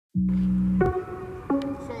So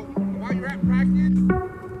while you're at practice,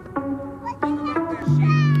 think about that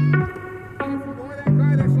shit. And if you are that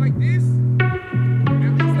guy that's like this,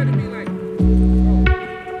 at least let it be like,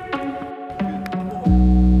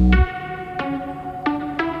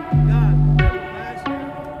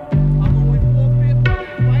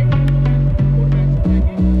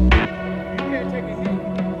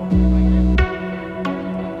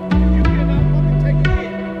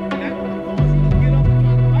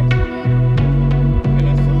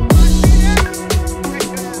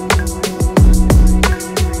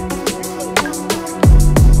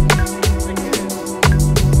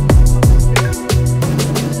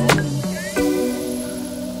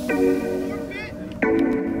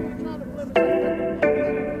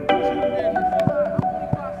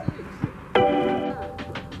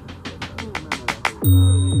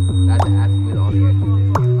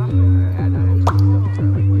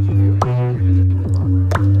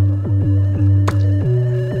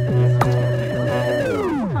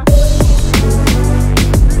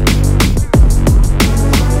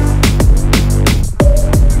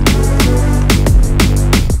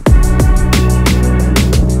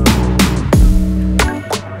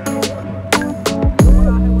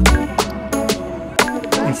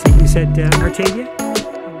 You said Arcadia?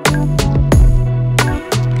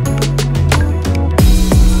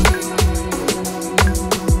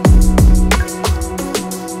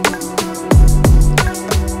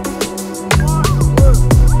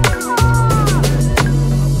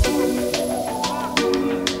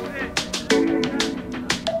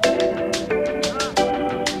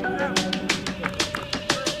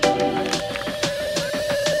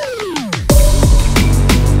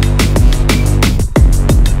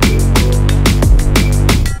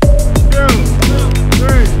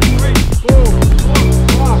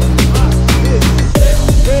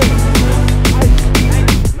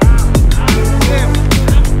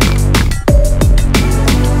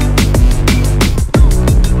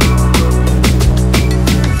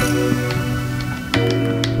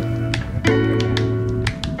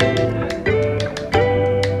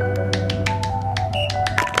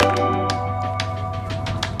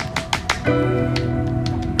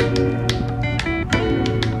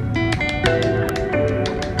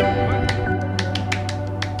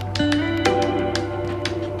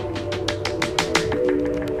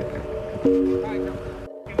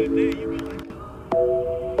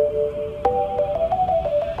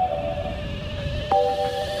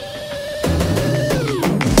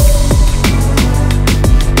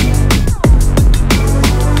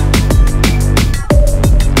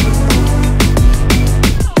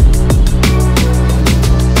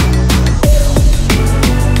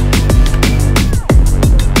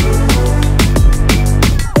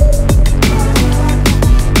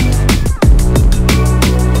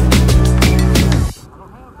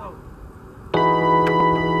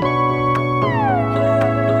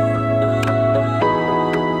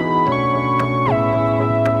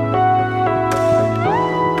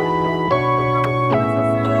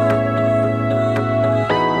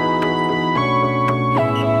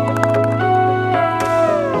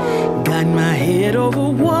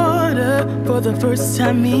 For the first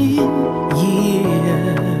time in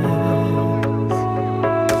years,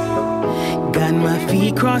 got my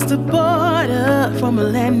feet across the border from a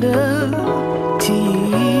land of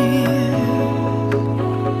tears.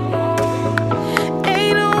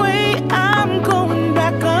 Ain't no way I'm going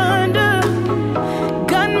back under.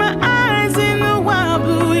 Got my eyes in the wild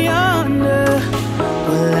blue yonder.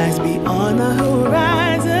 What lies beyond the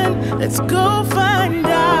horizon? Let's go find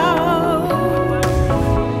out.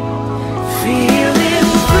 Free to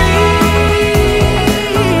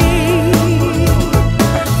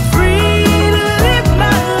live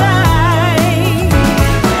my life,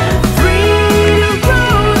 free to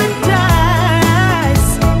roll the dice.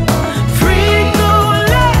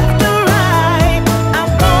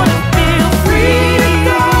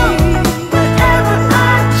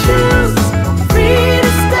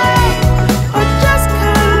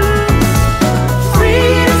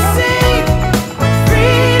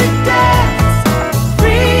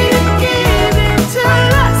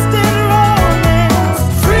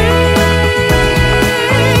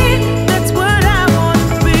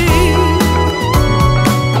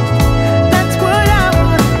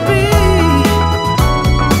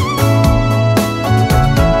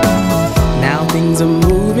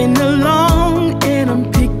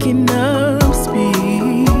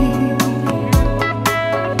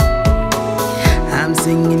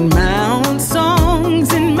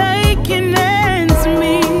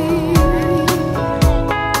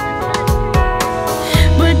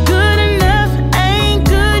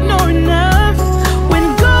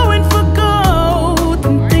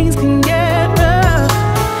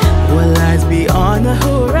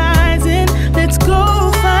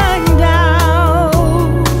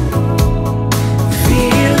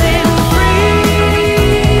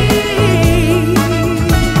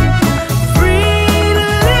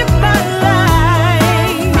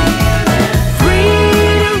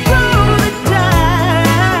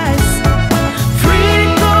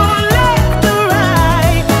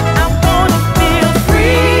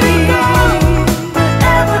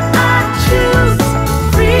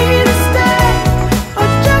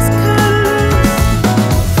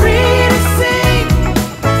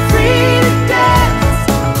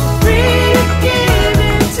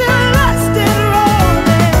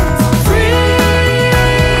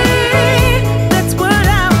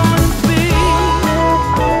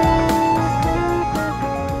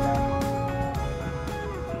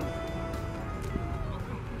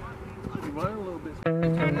 run a little bit.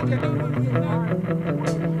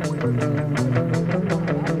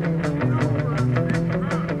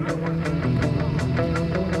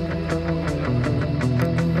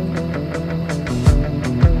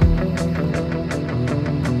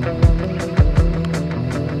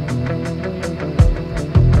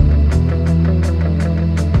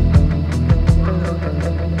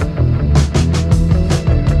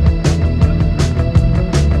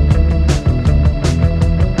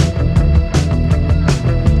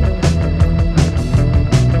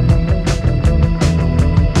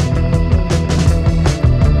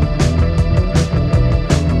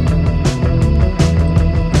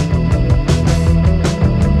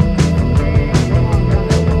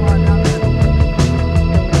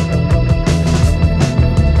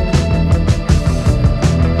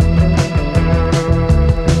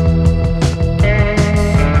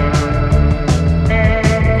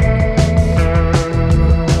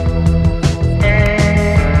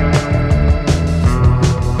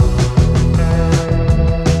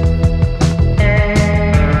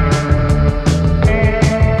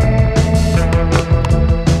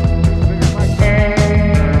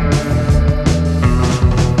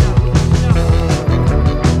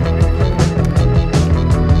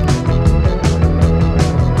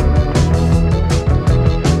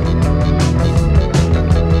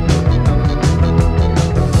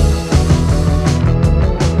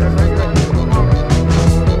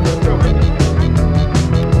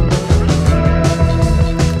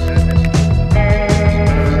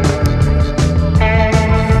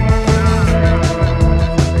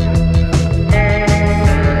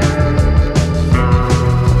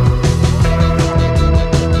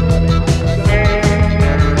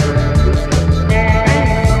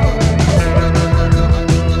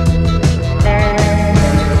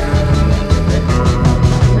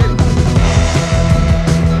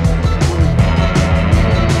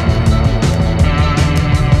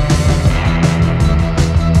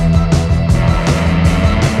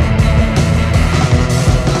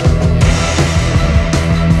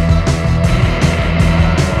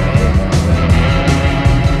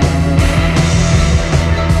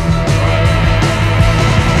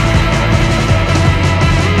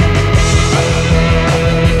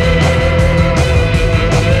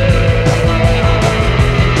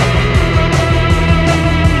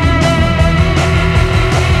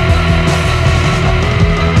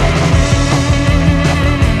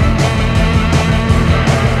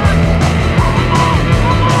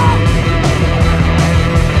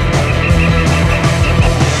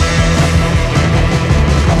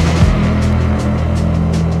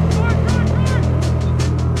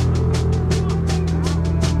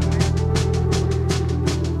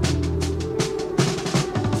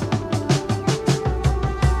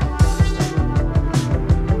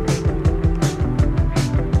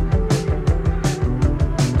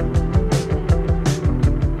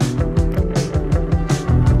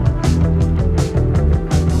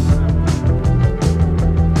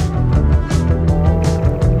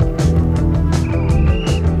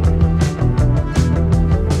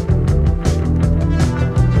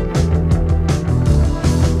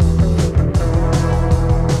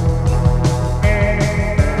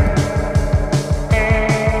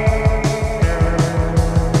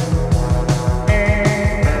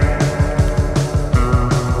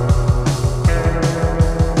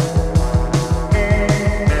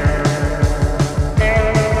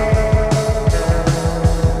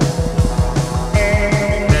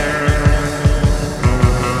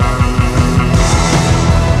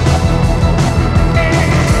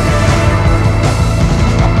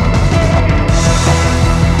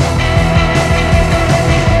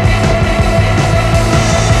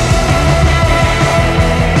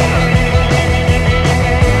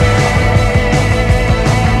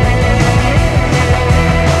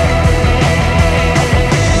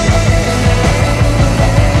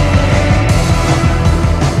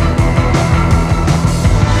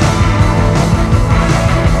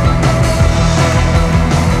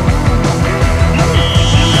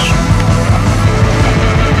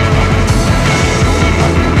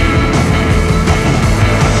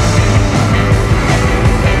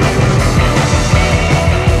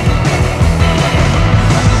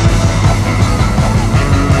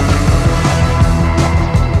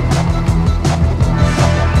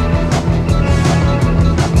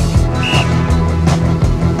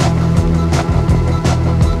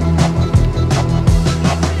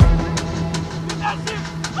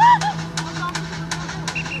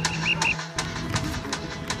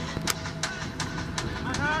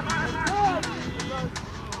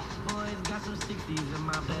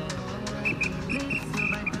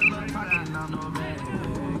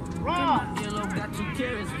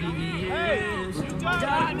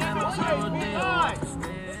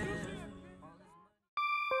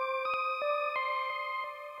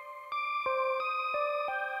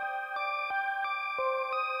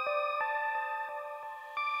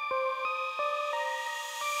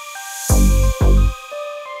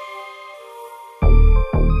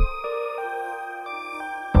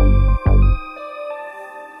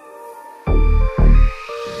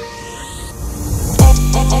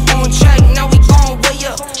 On track, now we gon' way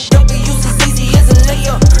up. W's as easy as a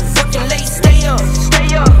layup. Working late, stay up.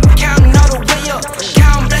 Counting all the way up.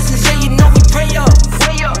 Counting blessings, yeah, you know we pray up.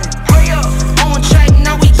 Way up, pray up. On track,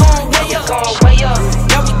 now we gon' way up.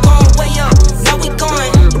 Now we gon' way up. Now we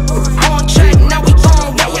going. On track, now we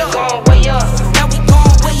gon' way up. Now we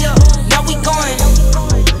gon' way up. Now we going.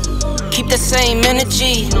 Keep the same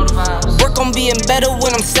energy. Work on being better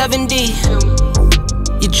when I'm 70.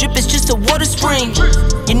 Your drip is just a water spring.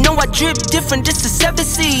 You know I drip different, this is 7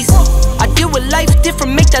 seas. I deal with life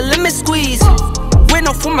different, make that lemon squeeze. Went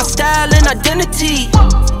off for my style and identity.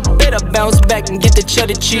 Better bounce back and get the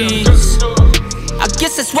cheddar cheese. I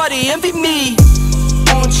guess that's why they envy me.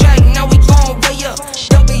 On track, now we gon' way up.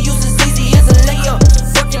 W's as easy as a layup.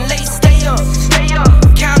 Working late, stay up.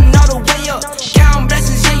 Counting all the way up. Counting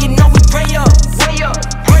blessings, yeah, you know we pray up. Way up,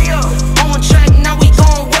 pray up. On track, now we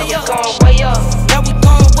gon' way up. Now we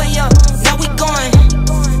gon' way up. Now we going.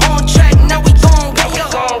 On track, now we gon' way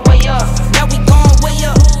up. Now we gon' way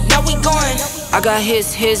up. Now we going. I got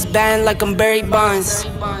his band like I'm Barry Bonds.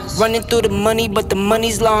 Running through the money, but the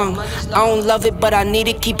money's long. I don't love it, but I need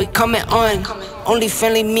it, keep it coming on. Only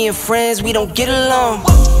friendly, me and friends, we don't get along.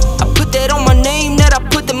 I put that on my name, that I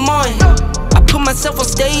put them on. I put myself on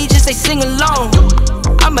stage as they sing along.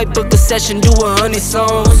 I might book a session, do 100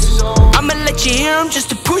 songs. I'ma let you hear them just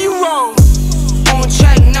to prove you wrong. On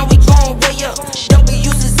track, now we gon' way up.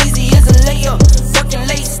 W's as easy as a layup. Working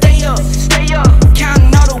late, stay up.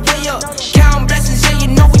 Counting all the way up. Counting blessings, yeah, you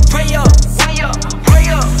know we pray up. Way up, pray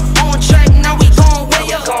up. On track, now we gon'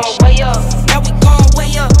 way up. Now we gon'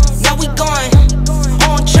 way up. Now we going.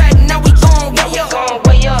 On track, now we gon' way up.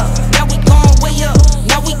 Now we gon' way up.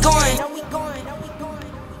 Now we going.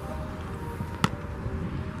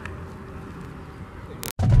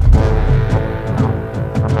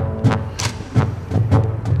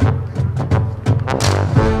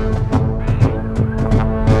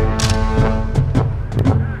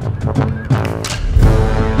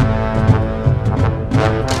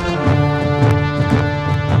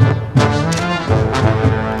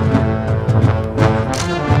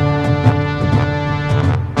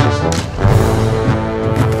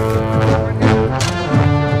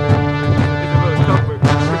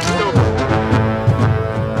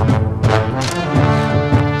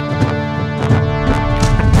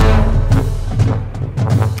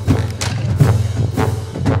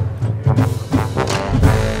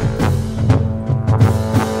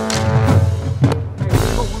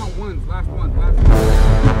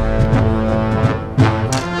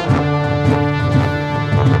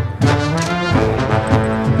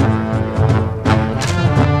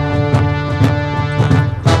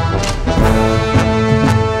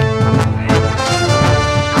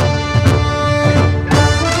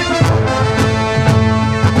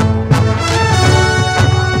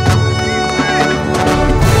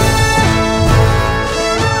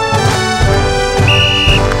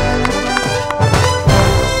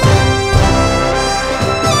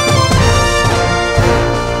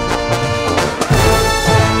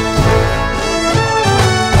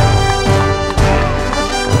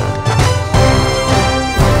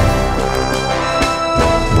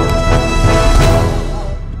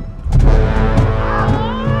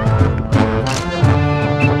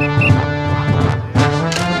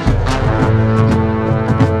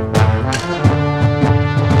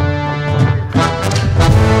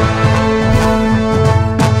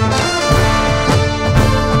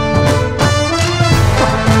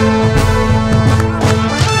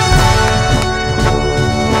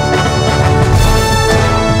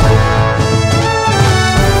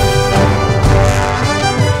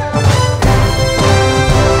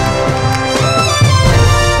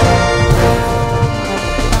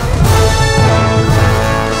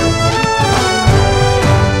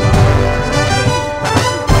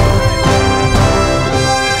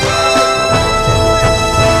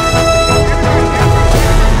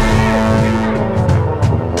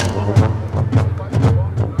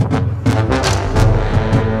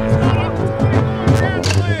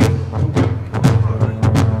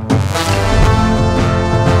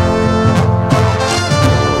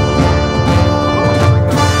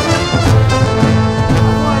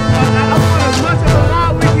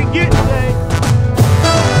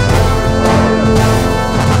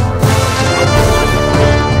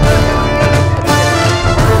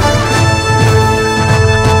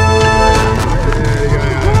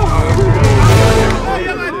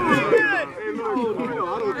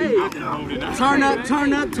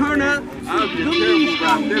 turn up. I'll be careful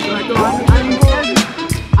about this.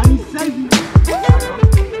 I need safety.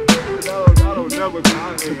 No, I don't know, but I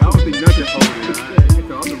don't think nothing holding it.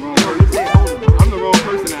 I'm the wrong person. I'm the wrong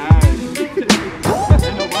person to ask.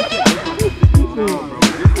 No, bro.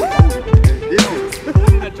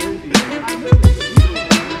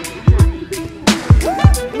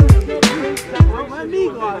 Let me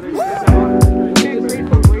go out there.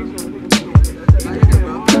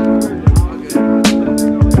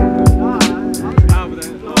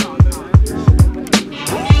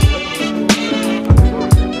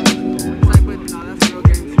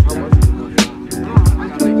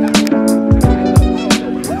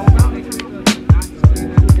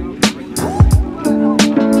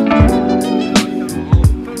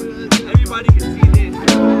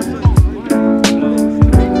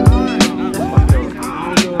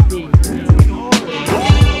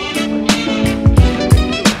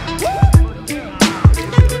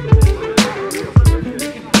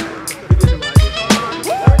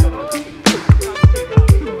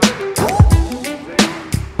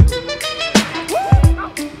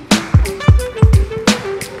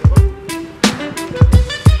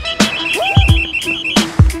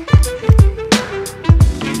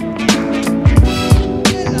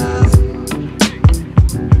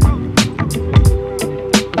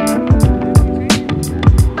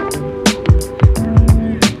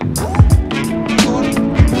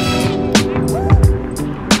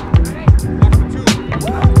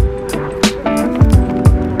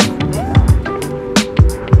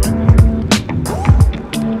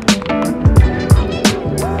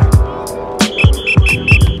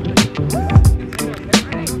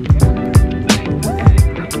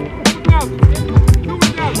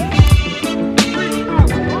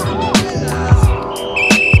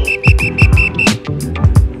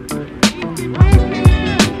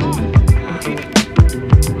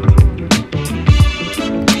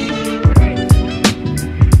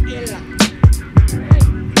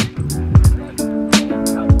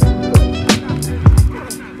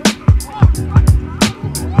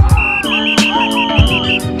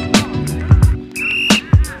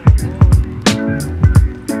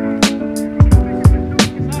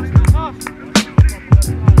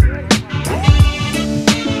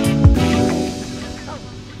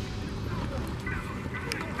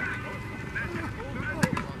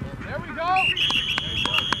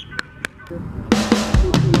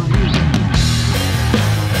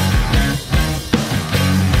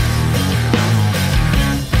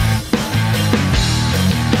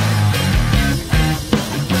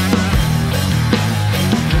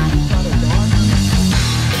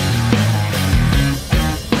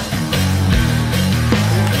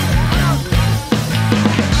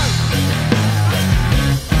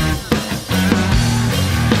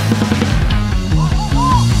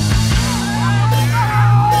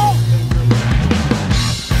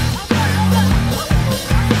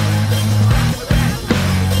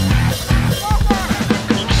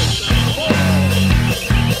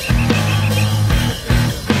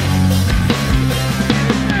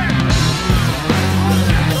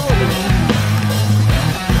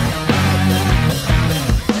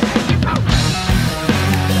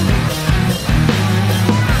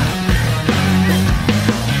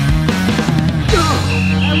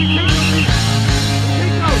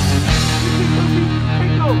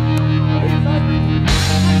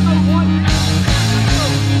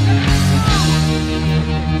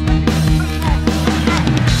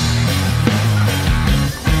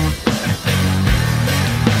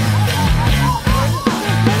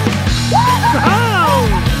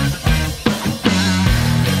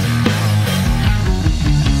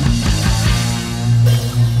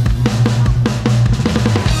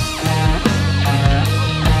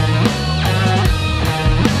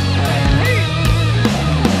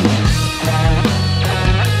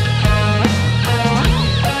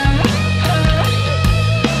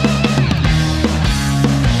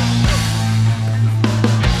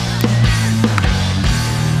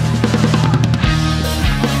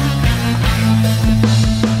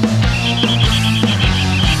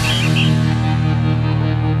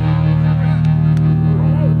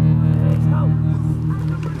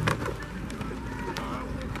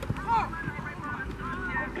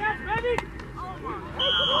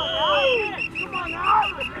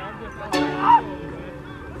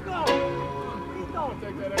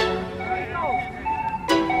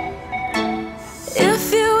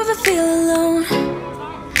 If you ever feel alone,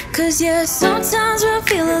 'cause yeah, sometimes we'll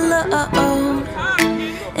feel alone.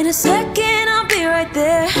 In a second I'll be right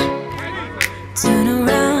there. Turn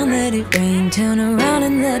around, let it rain. Turn around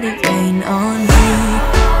and let it rain on me.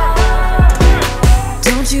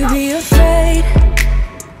 Don't you be afraid,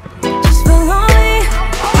 just follow me.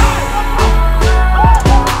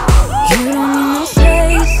 You don't need no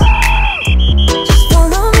space, just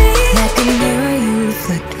follow me. Like a mirror you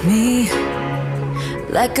reflect me,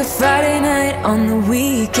 like a Friday night on the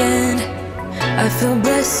weekend. I feel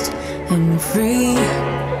blessed and free.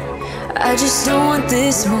 I just don't want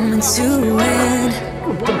this moment to end.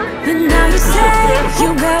 But now you say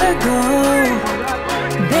you gotta go,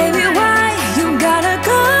 baby, why you gotta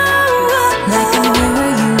go? Like a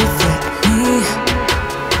mirror you reflect me.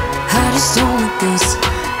 I just don't want this,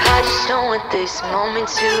 I just don't want this moment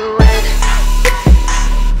to end.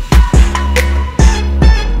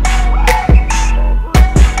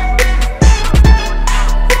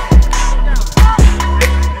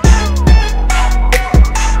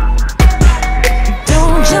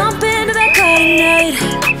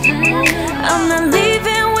 I'm not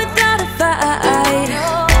leaving without a fight.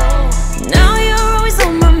 Now you're always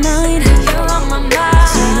on my mind. You're on my mind.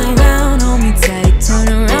 Turn around, hold me tight. Turn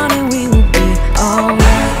around and we will be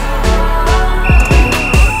alright.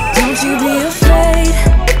 Don't you be afraid,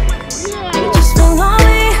 just follow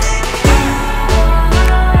me.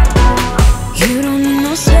 You don't need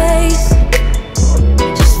no space,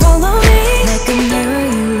 just follow me. Like a mirror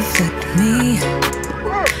you reflect me,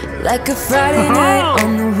 like a Friday night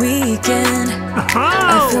on the weekend. I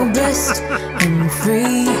feel blessed and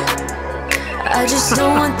free. I just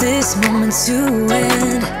don't want this moment to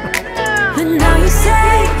end. But now you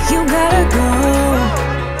say you gotta go,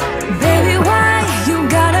 baby, why you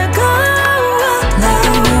gotta go? Like a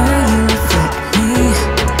mirror you reflect me.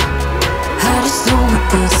 I just don't want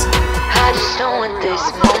this, I just don't want this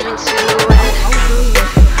moment to end.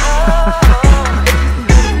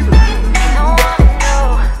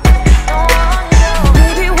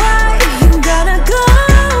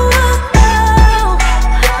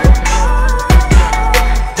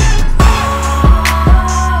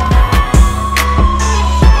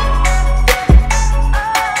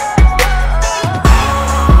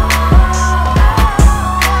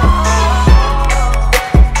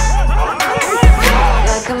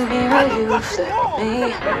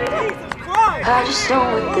 I just don't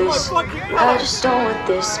want this, I just don't want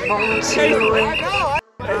this moment to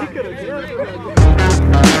end.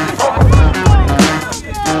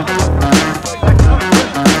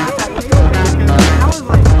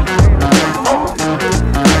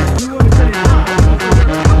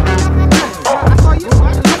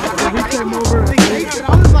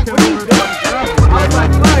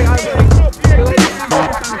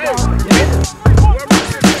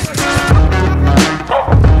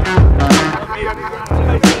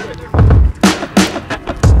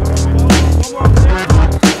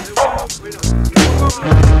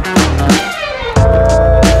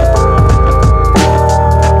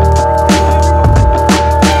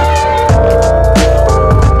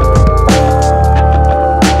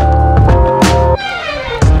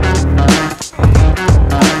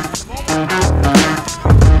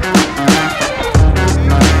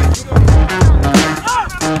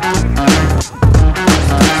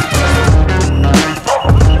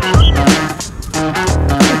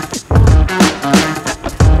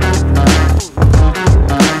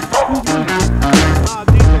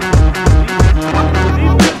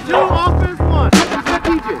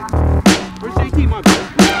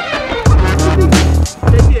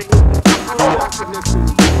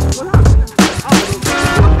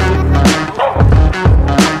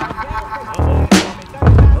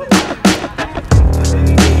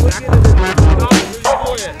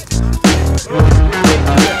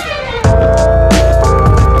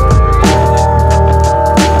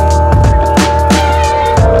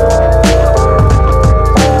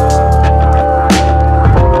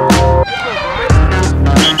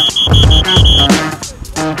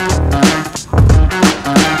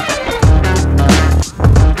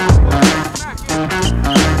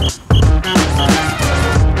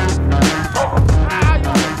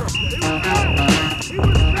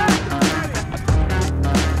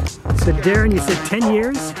 So Darren, you said 10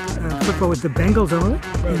 years football with the Bengals only,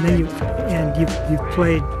 and then you've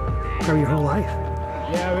played probably your whole life.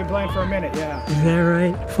 Yeah, I've been playing for a minute, yeah. Is that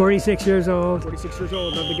right? 46 years old. 46 years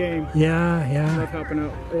old, love the game. Yeah. Love helping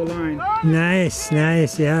out O-line. Nice.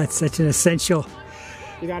 Yeah, it's such an essential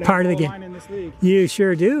You gotta part have of the game. O-line in this league. You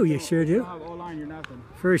sure do. You sure If you do. don't have O-line, you're nothing.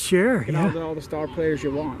 For sure. You can Yeah. have all the star players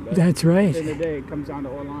you want. But That's right. at the end of the day, it comes down to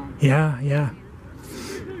O-line. Yeah.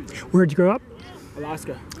 Where'd you grow up?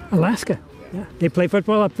 Alaska. Alaska. Yeah. They play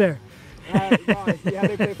football up there. Yeah,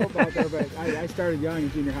 they play football there, but I started young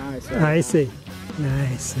in junior high. So. I see.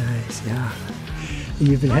 Nice. Yeah.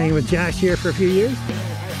 You've been hanging with Josh here for a few years?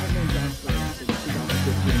 I've known Josh for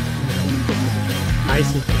 2015. I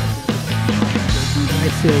see. I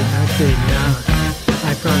see. Yeah.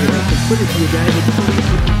 I probably have to put it to you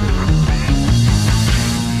guys.